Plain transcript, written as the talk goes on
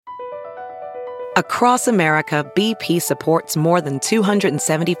Across America, BP supports more than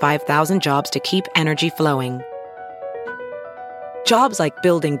 275,000 jobs to keep energy flowing. Jobs like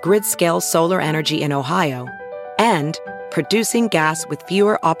building grid-scale solar energy in Ohio and producing gas with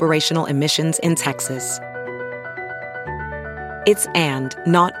fewer operational emissions in Texas. It's and,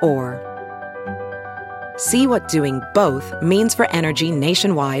 not or. See what doing both means for energy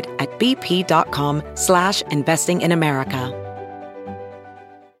nationwide at bp.com/investing in America.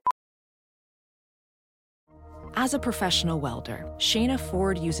 As a professional welder, Shayna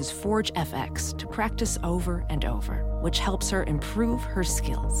Ford uses Forge FX to practice over and over, which helps her improve her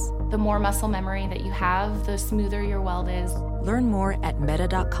skills. The more muscle memory that you have, the smoother your weld is. Learn more at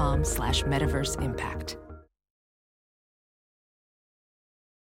meta.com/metaverse impact.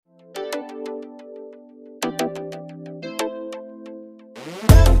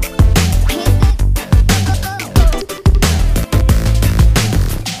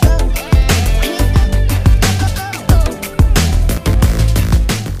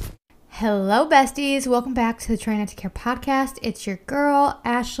 Hello besties, welcome back to the Try Not to Care podcast. It's your girl,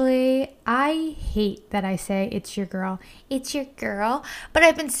 Ashley. I hate that I say it's your girl, but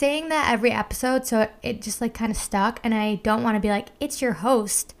I've been saying that every episode, so it just like kind of stuck, and I don't want to be like, it's your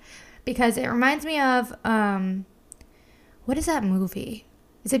host, because it reminds me of, what is that movie?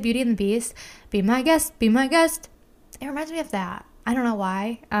 Is it Beauty and the Beast? Be my guest, be my guest. It reminds me of that. I don't know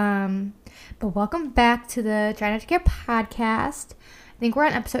why, but welcome back to the Try Not to Care podcast. I think we're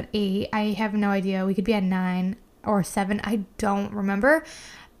on episode 8. I have no idea. We could be at 9 or 7. I don't remember.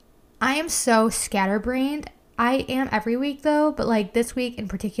 I am so scatterbrained. I am every week though, but like this week in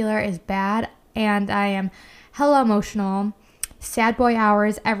particular is bad, and I am hella emotional. Sad boy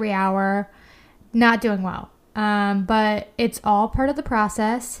hours every hour. Not doing well. But it's all part of the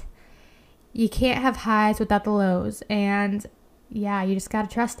process. You can't have highs without the lows, and yeah, you just got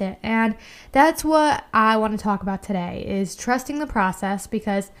to trust it. And that's what I want to talk about today, is trusting the process,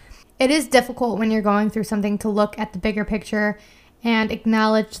 because it is difficult when you're going through something to look at the bigger picture and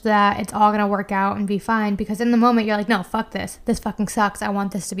acknowledge that it's all going to work out and be fine, because in the moment you're like, no, fuck this. This fucking sucks. I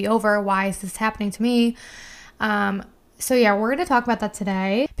want this to be over. Why is this happening to me? So yeah, we're going to talk about that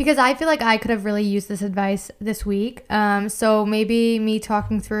today, because I feel like I could have really used this advice this week. So maybe me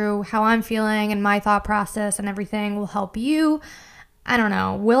talking through how I'm feeling and my thought process and everything will help you. I don't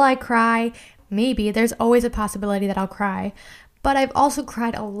know. Will I cry? Maybe. There's always a possibility that I'll cry. But I've also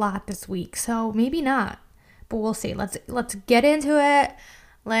cried a lot this week, so maybe not. But we'll see. Let's get into it.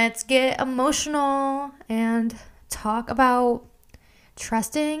 Let's get emotional and talk about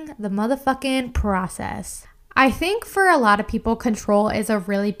trusting the motherfucking process. I think for a lot of people, control is a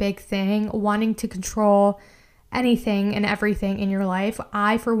really big thing, wanting to control anything and everything in your life.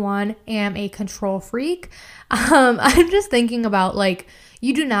 I, for one, am a control freak. I'm just thinking about, like,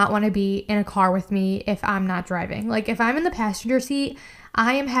 you do not want to be in a car with me if I'm not driving. Like, if I'm in the passenger seat,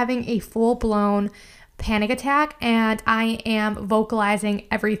 I am having a full-blown panic attack, and I am vocalizing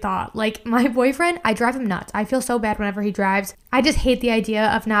every thought. Like, my boyfriend, I drive him nuts. I feel so bad whenever he drives. I just hate the idea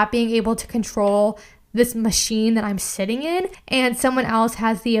of not being able to control this machine that I'm sitting in, and someone else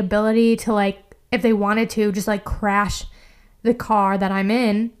has the ability to, like, if they wanted to, just like crash the car that I'm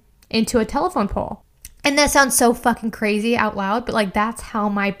in into a telephone pole. And that sounds so fucking crazy out loud, but like that's how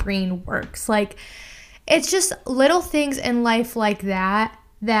my brain works. Like, it's just little things in life like that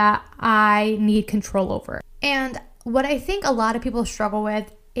I need control over. And what I think a lot of people struggle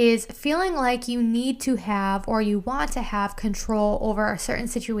with is feeling like you need to have, or you want to have, control over a certain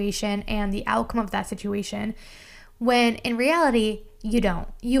situation and the outcome of that situation, when in reality, you don't.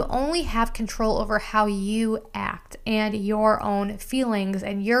 You only have control over how you act and your own feelings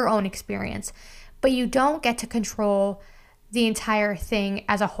and your own experience, but you don't get to control the entire thing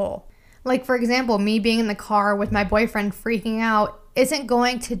as a whole. Like, for example, me being in the car with my boyfriend freaking out isn't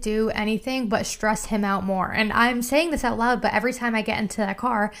going to do anything but stress him out more. And I'm saying this out loud, but every time I get into that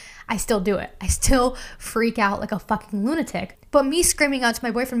car, I still do it. I still freak out like a fucking lunatic. But me screaming out to my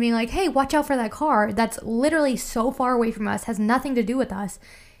boyfriend being like, hey, watch out for that car that's literally so far away from us, has nothing to do with us,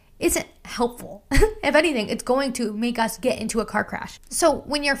 isn't helpful. If anything, it's going to make us get into a car crash. So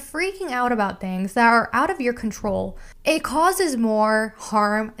when you're freaking out about things that are out of your control, it causes more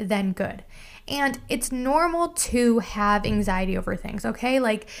harm than good. And it's normal to have anxiety over things, okay?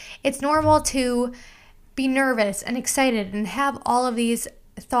 Like, it's normal to be nervous and excited and have all of these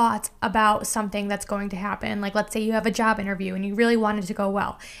thoughts about something that's going to happen. Like, let's say you have a job interview and you really want it to go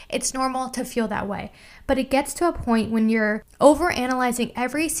well. It's normal to feel that way. But it gets to a point when you're overanalyzing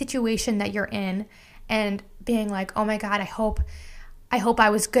every situation that you're in and being like, oh my God, I hope I hope I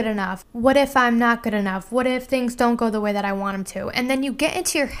was good enough? What if I'm not good enough? What if things don't go the way that I want them to? And then you get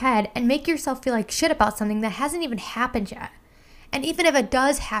into your head and make yourself feel like shit about something that hasn't even happened yet. And even if it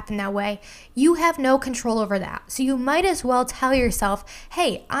does happen that way, you have no control over that. So you might as well tell yourself,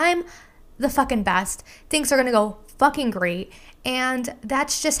 hey, I'm the fucking best. Things are going to go fucking great. And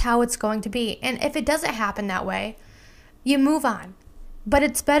that's just how it's going to be. And if it doesn't happen that way, you move on. But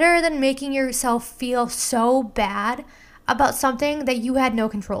it's better than making yourself feel so bad about something that you had no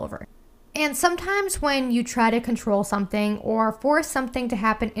control over. And sometimes when you try to control something or force something to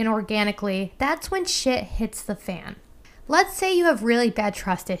happen inorganically, that's when shit hits the fan. Let's say you have really bad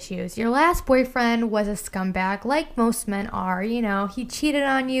trust issues. Your last boyfriend was a scumbag, like most men are. You know, he cheated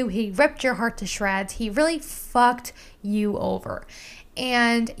on you, he ripped your heart to shreds, he really fucked you over.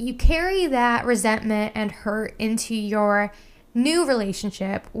 And you carry that resentment and hurt into your new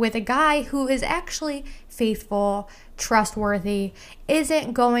relationship with a guy who is actually faithful, trustworthy,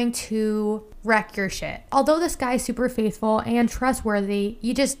 isn't going to wreck your shit. Although this guy is super faithful and trustworthy,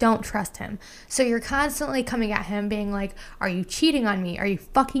 you just don't trust him. So you're constantly coming at him being like, are you cheating on me? Are you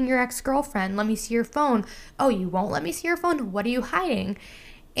fucking your ex-girlfriend? Let me see your phone. Oh, you won't let me see your phone? What are you hiding?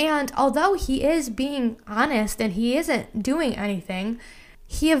 And although he is being honest and he isn't doing anything,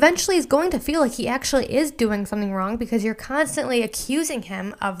 he eventually is going to feel like he actually is doing something wrong because you're constantly accusing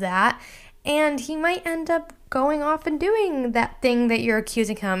him of that. And he might end up going off and doing that thing that you're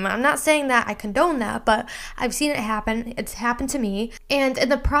accusing him. I'm not saying that I condone that, but I've seen it happen. It's happened to me. And in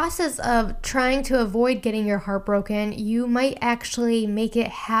the process of trying to avoid getting your heart broken, you might actually make it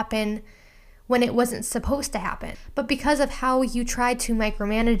happen when it wasn't supposed to happen. But because of how you tried to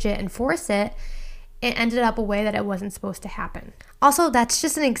micromanage it and force it, it ended up a way that it wasn't supposed to happen. Also, that's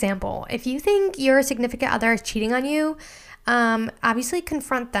just an example. If you think your significant other is cheating on you, obviously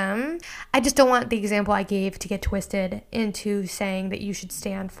confront them. I just don't want the example I gave to get twisted into saying that you should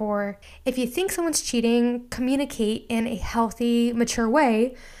stand for. If you think someone's cheating, communicate in a healthy, mature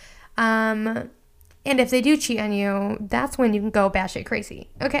way. And if they do cheat on you, that's when you can go batshit crazy.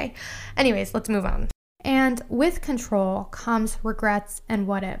 Okay. Anyways, let's move on. And with control comes regrets and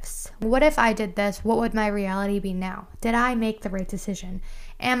what ifs. What if I did this? What would my reality be now? Did I make the right decision?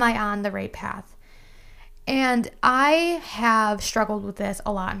 Am I on the right path? And I have struggled with this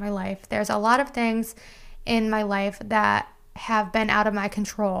a lot in my life. There's a lot of things in my life that have been out of my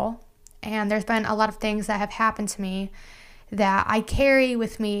control. And there's been a lot of things that have happened to me that I carry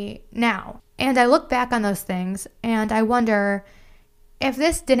with me now. And I look back on those things and I wonder, if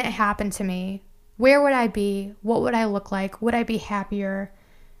this didn't happen to me, where would I be? What would I look like? Would I be happier?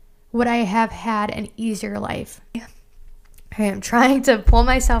 Would I have had an easier life? I am trying to pull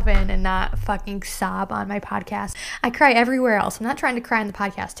myself in and not fucking sob on my podcast. I cry everywhere else. I'm not trying to cry on the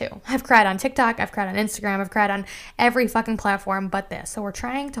podcast too. I've cried on TikTok. I've cried on Instagram. I've cried on every fucking platform but this. So we're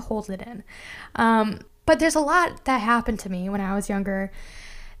trying to hold it in. But there's a lot that happened to me when I was younger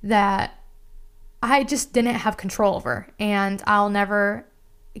that I just didn't have control over. And I'll never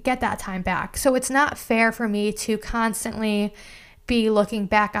get that time back. So it's not fair for me to constantly be looking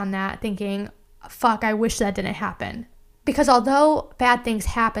back on that thinking, fuck, I wish that didn't happen. Because although bad things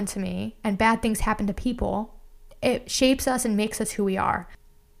happen to me and bad things happen to people, it shapes us and makes us who we are.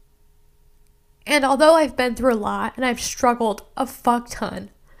 And although I've been through a lot and I've struggled a fuck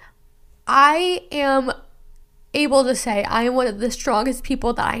ton, I am able to say I am one of the strongest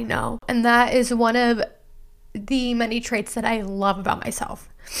people that I know. And that is one of the many traits that I love about myself.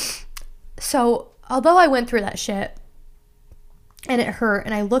 So although I went through that shit and it hurt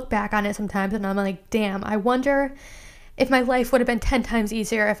and I look back on it sometimes and I'm like, damn, I wonder if my life would have been 10 times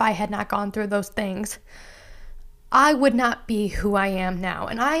easier if I had not gone through those things. I would not be who I am now.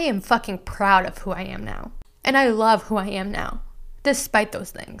 And I am fucking proud of who I am now. And I love who I am now, despite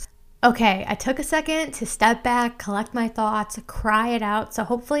those things. Okay, I took a second to step back, collect my thoughts, cry it out. So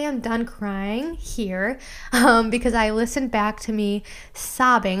hopefully I'm done crying here because I listened back to me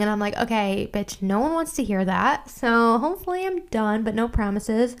sobbing and I'm like, okay, bitch, no one wants to hear that. So hopefully I'm done, but no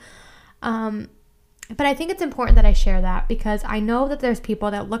promises. But I think it's important that I share that because I know that there's people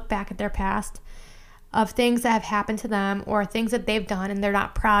that look back at their past of things that have happened to them or things that they've done and they're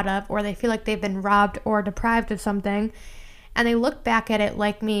not proud of, or they feel like they've been robbed or deprived of something. And they look back at it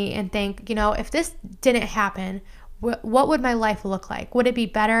like me and think, you know, if this didn't happen, what would my life look like? Would it be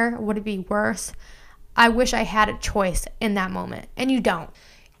better? Would it be worse? I wish I had a choice in that moment. And you don't.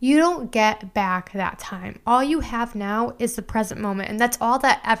 You don't get back that time. All you have now is the present moment. And that's all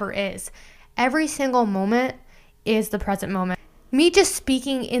that ever is. Every single moment is the present moment. Me just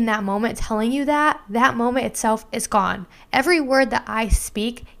speaking in that moment, telling you that moment itself is gone. Every word that I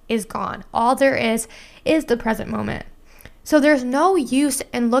speak is gone. All there is the present moment. So there's no use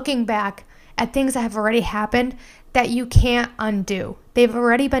in looking back at things that have already happened that you can't undo. They've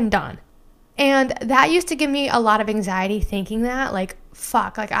already been done. And that used to give me a lot of anxiety thinking that, like,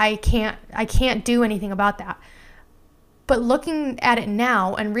 fuck, like I can't do anything about that. But looking at it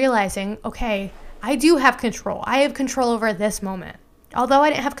now and realizing, okay, I do have control. I have control over this moment. Although I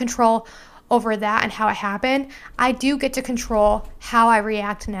didn't have control over that and how it happened, I do get to control how I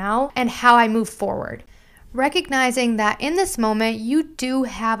react now and how I move forward. Recognizing that in this moment, you do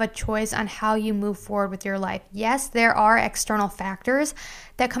have a choice on how you move forward with your life. Yes, there are external factors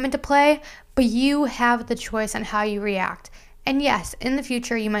that come into play, but you have the choice on how you react. And yes, in the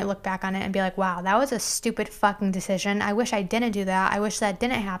future, you might look back on it and be like, wow, that was a stupid fucking decision. I wish I didn't do that. I wish that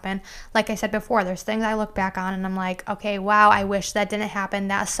didn't happen. Like I said before, there's things I look back on and I'm like, okay, wow, I wish that didn't happen.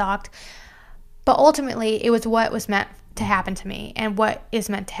 That sucked. But ultimately, it was what was meant to happen to me and what is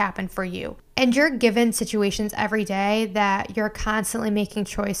meant to happen for you. And you're given situations every day that you're constantly making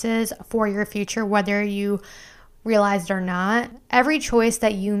choices for your future, whether you realize it or not. Every choice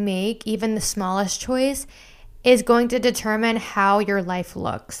that you make, even the smallest choice, is going to determine how your life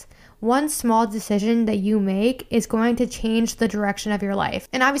looks. One small decision that you make is going to change the direction of your life.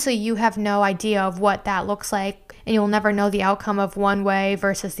 And obviously you have no idea of what that looks like, and you'll never know the outcome of one way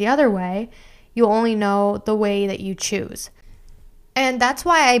versus the other way. You'll only know the way that you choose. And that's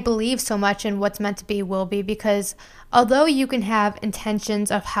why I believe so much in what's meant to be will be, because although you can have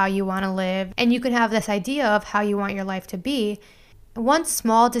intentions of how you want to live and you can have this idea of how you want your life to be, one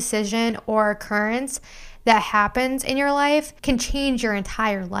small decision or occurrence that happens in your life can change your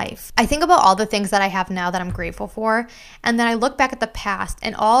entire life. I think about all the things that I have now that I'm grateful for, and then I look back at the past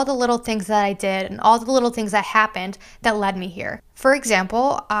and all the little things that I did and all the little things that happened that led me here. For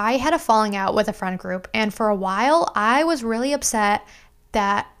example, I had a falling out with a friend group, and for a while I was really upset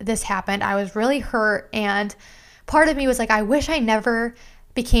that this happened. I was really hurt, and part of me was like, I wish I never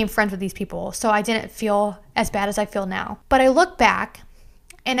became friends with these people so I didn't feel as bad as I feel now. But I look back,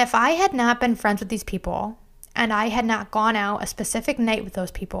 and if I had not been friends with these people and I had not gone out a specific night with those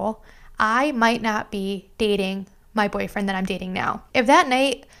people, I might not be dating my boyfriend that I'm dating now. If that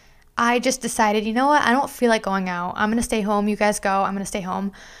night I just decided, you know what, I don't feel like going out, I'm going to stay home, you guys go, I'm going to stay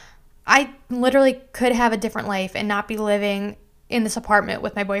home, I literally could have a different life and not be living in this apartment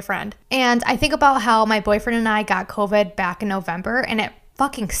with my boyfriend. And I think about how my boyfriend and I got COVID back in November, and it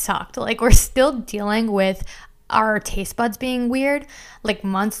fucking sucked. Like, we're still dealing with our taste buds being weird like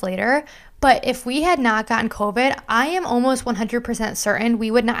months later. But if we had not gotten COVID, I am almost 100% certain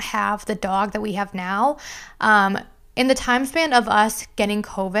we would not have the dog that we have now. In the time span of us getting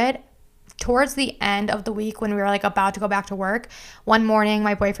COVID, towards the end of the week when we were like about to go back to work, one morning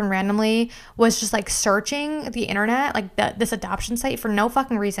my boyfriend randomly was just like searching the internet, like this adoption site, for no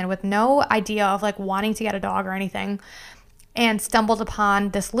fucking reason, with no idea of like wanting to get a dog or anything, and stumbled upon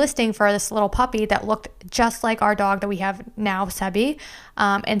this listing for this little puppy that looked just like our dog that we have now, Sebi.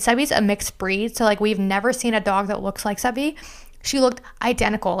 And Sebi's a mixed breed, so like we've never seen a dog that looks like Sebi. She looked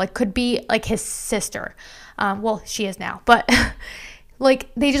identical, like could be like his sister. Well, she is now, but like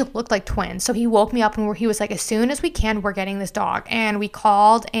they just looked like twins. So he woke me up and he was like, as soon as we can, we're getting this dog. And we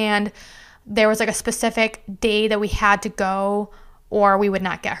called, and there was like a specific day that we had to go or we would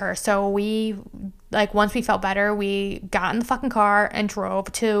not get her. So we, like, once we felt better, we got in the fucking car and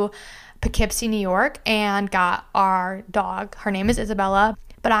drove to Poughkeepsie, New York, and got our dog. Her name is Isabella.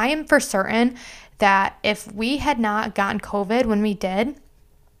 But I am for certain that if we had not gotten COVID when we did,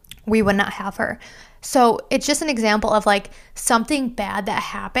 we would not have her. So it's just an example of like something bad that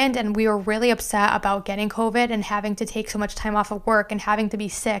happened, and we were really upset about getting COVID and having to take so much time off of work and having to be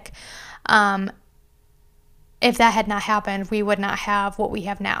sick. If that had not happened, we would not have what we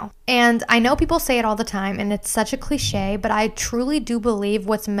have now. And I know people say it all the time, and it's such a cliche, but I truly do believe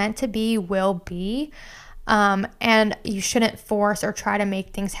what's meant to be will be. And you shouldn't force or try to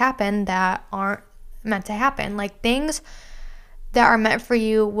make things happen that aren't meant to happen. Like, things that are meant for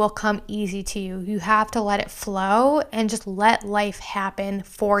you will come easy to you. You have to let it flow and just let life happen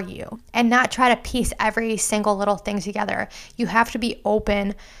for you and not try to piece every single little thing together. You have to be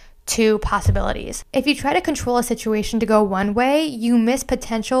open to possibilities. If you try to control a situation to go one way, you miss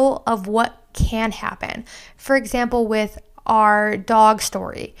potential of what can happen. For example, with our dog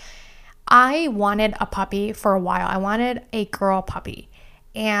story, I wanted a puppy for a while. I wanted a girl puppy.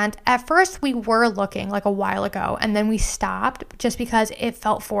 And at first we were looking like a while ago, and then we stopped just because it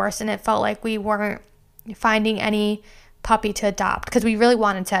felt forced and it felt like we weren't finding any puppy to adopt, because we really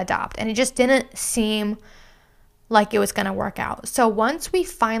wanted to adopt and it just didn't seem like it was going to work out. So once we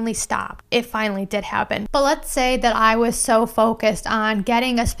finally stopped, it finally did happen. But let's say that I was so focused on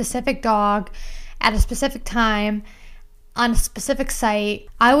getting a specific dog at a specific time on a specific site,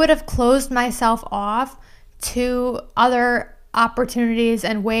 I would have closed myself off to other opportunities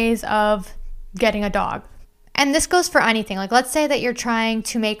and ways of getting a dog. And this goes for anything. Like, let's say that you're trying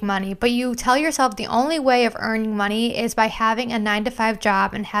to make money, but you tell yourself the only way of earning money is by having a 9-to-5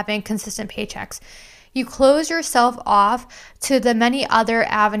 job and having consistent paychecks. You close yourself off to the many other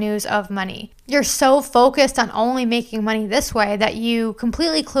avenues of money. You're so focused on only making money this way that you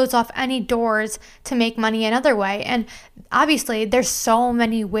completely close off any doors to make money another way. And obviously, there's so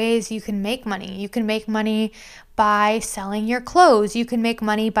many ways you can make money. You can make money by selling your clothes. You can make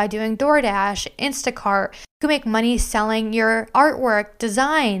money by doing DoorDash, Instacart. You can make money selling your artwork,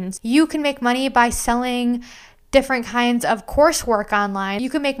 designs. You can make money by selling different kinds of coursework online. You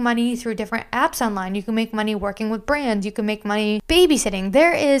can make money through different apps online. You can make money working with brands. You can make money babysitting.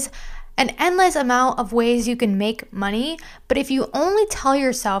 There is an endless amount of ways you can make money, but if you only tell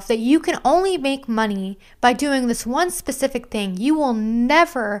yourself that you can only make money by doing this one specific thing, you will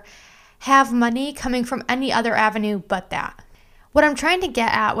never have money coming from any other avenue but that. What I'm trying to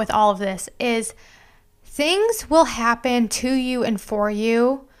get at with all of this is things will happen to you and for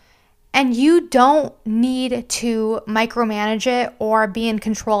you, and you don't need to micromanage it or be in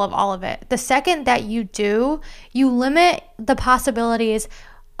control of all of it. The second that you do, you limit the possibilities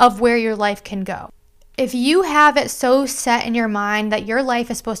of where your life can go. If you have it so set in your mind that your life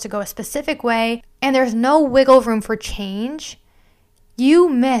is supposed to go a specific way and there's no wiggle room for change, you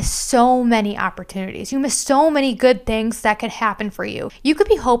miss so many opportunities. You miss so many good things that could happen for you. You could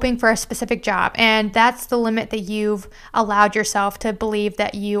be hoping for a specific job, and that's the limit that you've allowed yourself to believe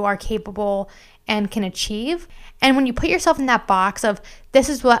that you are capable and can achieve. And when you put yourself in that box of, this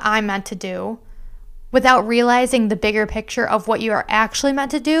is what I'm meant to do, without realizing the bigger picture of what you are actually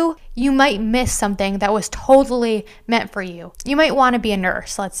meant to do, you might miss something that was totally meant for you. You might want to be a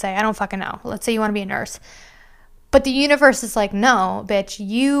nurse, let's say. I don't fucking know. Let's say you want to be a nurse. But the universe is like, no, bitch,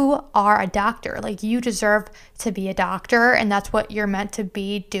 you are a doctor. Like, you deserve to be a doctor, and that's what you're meant to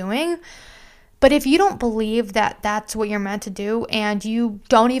be doing. But if you don't believe that that's what you're meant to do, and you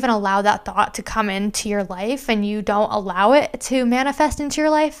don't even allow that thought to come into your life, and you don't allow it to manifest into your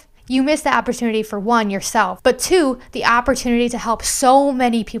life, you miss the opportunity for, one, yourself, but two, the opportunity to help so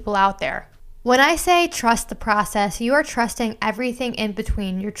many people out there. When I say trust the process, you are trusting everything in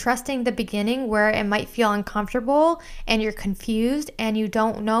between. You're trusting the beginning where it might feel uncomfortable and you're confused and you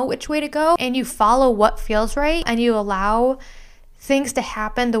don't know which way to go, and you follow what feels right and you allow things to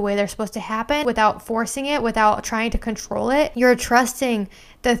happen the way they're supposed to happen without forcing it, without trying to control it. You're trusting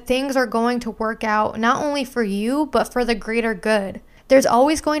that things are going to work out not only for you, but for the greater good. There's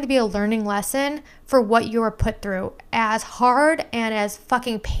always going to be a learning lesson for what you are put through. As hard and as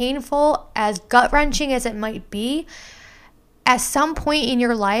fucking painful, as gut-wrenching as it might be, at some point in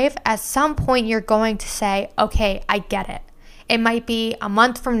your life, at some point you're going to say, okay, I get it. It might be a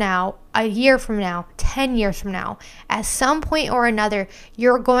month from now, a year from now, 10 years from now. At some point or another,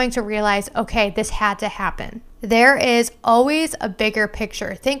 you're going to realize, okay, this had to happen. There is always a bigger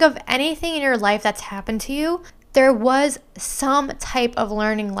picture. Think of anything in your life that's happened to you. There was some type of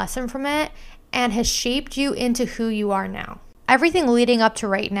learning lesson from it and has shaped you into who you are now. Everything leading up to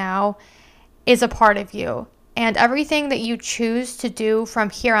right now is a part of you, and everything that you choose to do from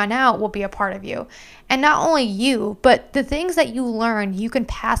here on out will be a part of you. And not only you, but the things that you learn, you can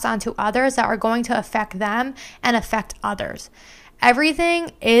pass on to others that are going to affect them and affect others.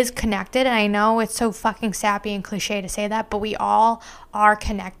 Everything is connected, and I know it's so fucking sappy and cliche to say that, but we all are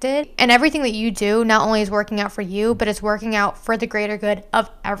connected. And everything that you do not only is working out for you, but it's working out for the greater good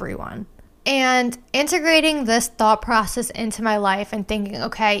of everyone. And integrating this thought process into my life and thinking,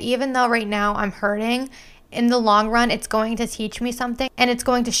 okay, even though right now I'm hurting, in the long run, it's going to teach me something and it's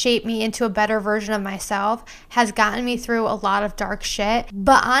going to shape me into a better version of myself, has gotten me through a lot of dark shit,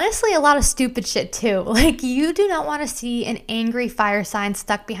 but honestly, a lot of stupid shit too. Like, you do not want to see an angry fire sign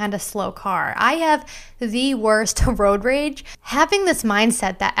stuck behind a slow car. I have the worst road rage. Having this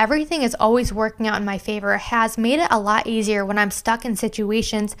mindset that everything is always working out in my favor has made it a lot easier when I'm stuck in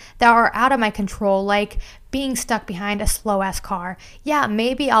situations that are out of my control, like being stuck behind a slow-ass car. Yeah,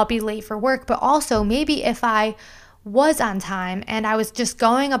 maybe I'll be late for work, but also maybe if I was on time and I was just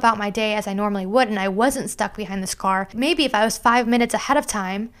going about my day as I normally would and I wasn't stuck behind this car, maybe if I was 5 minutes ahead of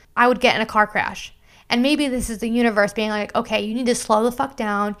time, I would get in a car crash. And maybe this is the universe being like, okay, you need to slow the fuck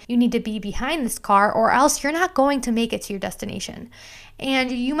down. You need to be behind this car or else you're not going to make it to your destination.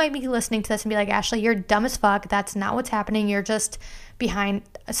 And you might be listening to this and be like, Ashley, you're dumb as fuck. That's not what's happening. You're just behind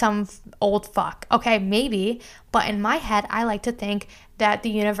some old fuck. Okay, maybe. But in my head, I like to think that the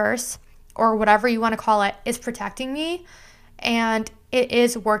universe, or whatever you want to call it, is protecting me and it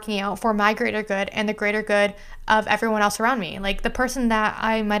is working out for my greater good and the greater good of everyone else around me. Like the person that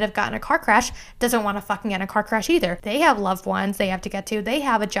I might have gotten a car crash doesn't want to fucking get in a car crash either. They have loved ones they have to get to. They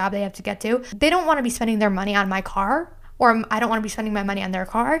have a job they have to get to. They don't want to be spending their money on my car, or I don't want to be spending my money on their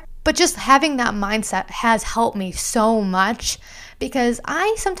car. But just having that mindset has helped me so much, because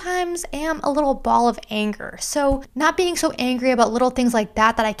I sometimes am a little ball of anger. So not being so angry about little things like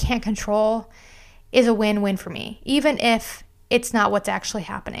that I can't control is a win-win for me, even if it's not what's actually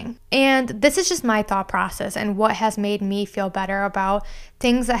happening. And this is just my thought process and what has made me feel better about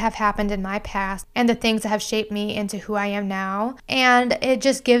things that have happened in my past and the things that have shaped me into who I am now. And it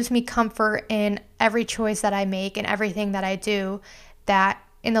just gives me comfort in every choice that I make and everything that I do, that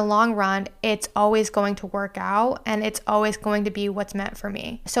in the long run, it's always going to work out and it's always going to be what's meant for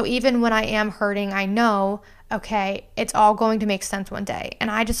me. So even when I am hurting, I know, okay, it's all going to make sense one day.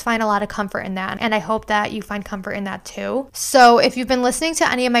 And I just find a lot of comfort in that. And I hope that you find comfort in that too. So if you've been listening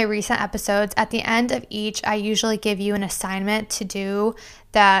to any of my recent episodes, at the end of each, I usually give you an assignment to do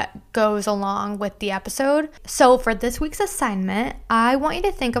that goes along with the episode. So for this week's assignment, I want you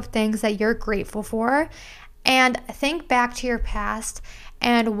to think of things that you're grateful for and think back to your past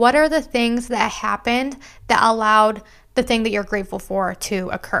and what are the things that happened that allowed the thing that you're grateful for to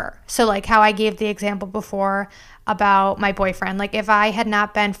occur. So like how I gave the example before about my boyfriend. Like if I had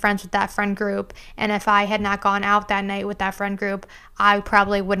not been friends with that friend group and if I had not gone out that night with that friend group, I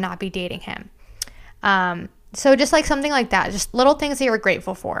probably would not be dating him. So just like something like that, just little things that you're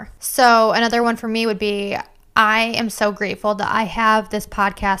grateful for. So another one for me would be, I am so grateful that I have this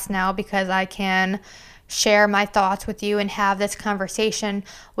podcast now because I can share my thoughts with you and have this conversation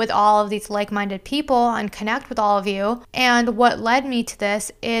with all of these like-minded people and connect with all of you. And what led me to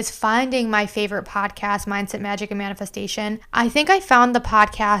this is finding my favorite podcast, Mindset, Magic, and Manifestation. I think I found the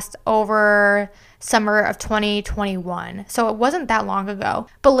podcast over summer of 2021, so it wasn't that long ago.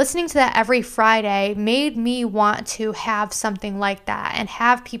 But listening to that every Friday made me want to have something like that and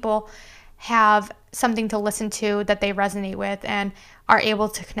have people have something to listen to that they resonate with and are able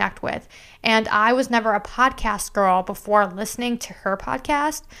to connect with. And I was never a podcast girl before listening to her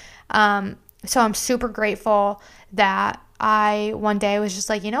podcast. So I'm super grateful that I one day was just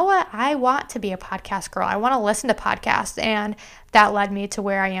like, you know what? I want to be a podcast girl. I want to listen to podcasts. And that led me to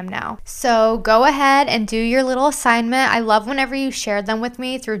where I am now. So go ahead and do your little assignment. I love whenever you share them with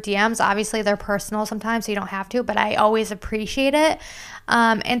me through DMs. Obviously, they're personal sometimes, so you don't have to, but I always appreciate it.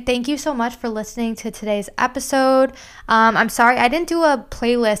 And thank you so much for listening to today's episode. I'm sorry, I didn't do a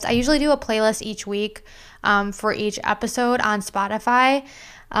playlist. I usually do a playlist each week for each episode on Spotify.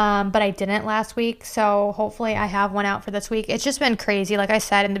 But I didn't last week, so hopefully I have one out for this week. It's just been crazy. Like I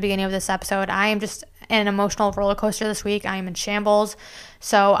said in the beginning of this episode, I am just in an emotional roller coaster this week. I am in shambles,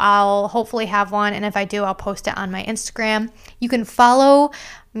 so I'll hopefully have one, and if I do, I'll post it on my Instagram. You can follow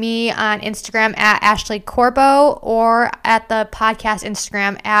me on Instagram at Ashley Corbo or at the podcast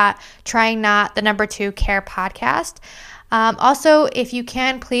Instagram at trying-not-2 care podcast. Also, if you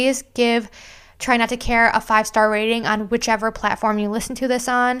can, please give Try Not to Care a 5-star rating on whichever platform you listen to this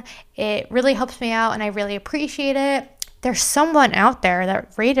on. It really helps me out and I really appreciate it. There's someone out there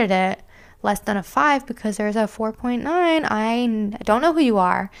that rated it less than a 5 because there's a 4.9. I don't know who you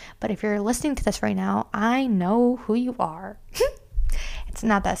are, but if you're listening to this right now, I know who you are. It's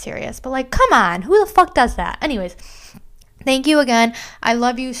not that serious, but like, come on, who the fuck does that? Anyways, thank you again. I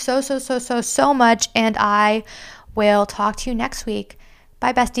love you so much, and I will talk to you next week.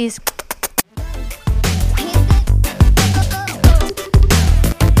 Bye, besties.